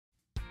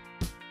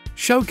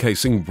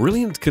Showcasing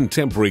brilliant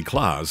contemporary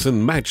class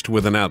and matched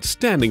with an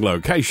outstanding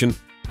location,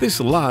 this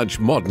large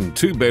modern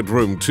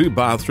 2-bedroom,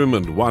 2-bathroom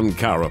and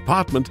 1-car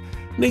apartment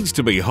needs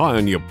to be high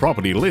on your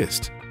property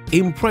list.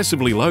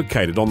 Impressively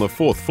located on the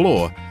 4th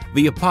floor,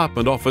 the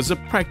apartment offers a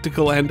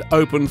practical and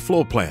open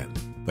floor plan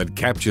that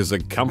captures a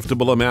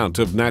comfortable amount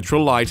of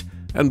natural light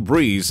and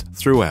breeze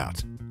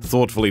throughout.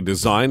 Thoughtfully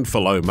designed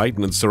for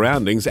low-maintenance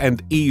surroundings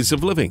and ease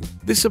of living,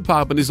 this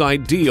apartment is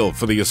ideal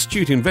for the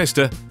astute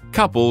investor,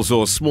 couples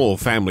or small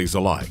families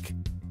alike.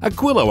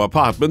 Aquilo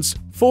Apartments,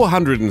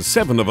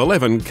 407 of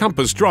 11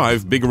 Compass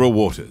Drive, Biggera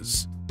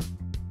Waters.